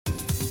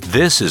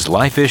This is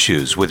Life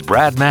Issues with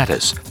Brad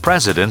Mattis,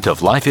 president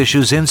of Life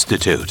Issues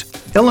Institute.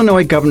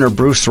 Illinois Governor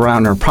Bruce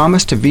Rauner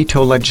promised to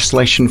veto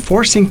legislation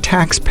forcing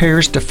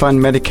taxpayers to fund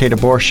Medicaid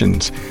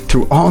abortions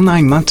through all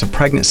 9 months of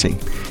pregnancy.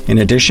 In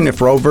addition,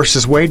 if Roe v.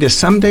 Wade is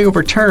someday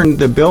overturned,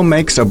 the bill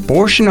makes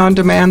abortion on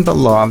demand the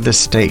law of the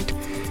state.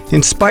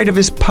 In spite of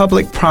his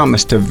public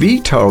promise to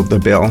veto the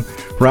bill,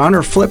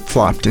 Rauner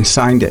flip-flopped and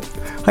signed it.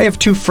 I have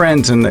 2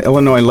 friends in the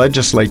Illinois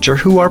legislature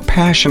who are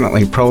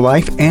passionately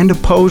pro-life and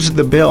oppose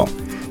the bill.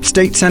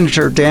 State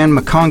Senator Dan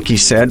McConkey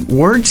said,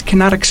 "Words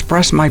cannot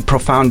express my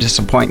profound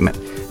disappointment."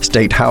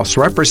 State House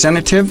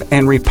Representative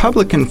and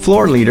Republican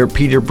floor leader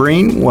Peter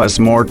Breen was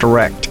more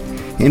direct.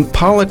 "In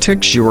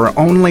politics, you are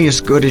only as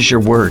good as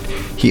your word."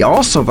 He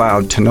also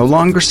vowed to no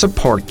longer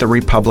support the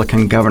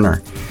Republican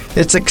governor.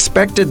 It's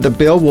expected the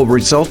bill will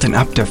result in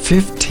up to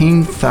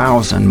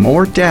 15,000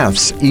 more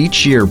deaths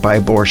each year by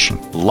abortion.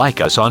 Like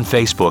us on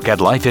Facebook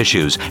at Life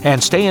Issues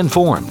and stay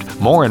informed,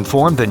 more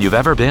informed than you've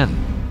ever been.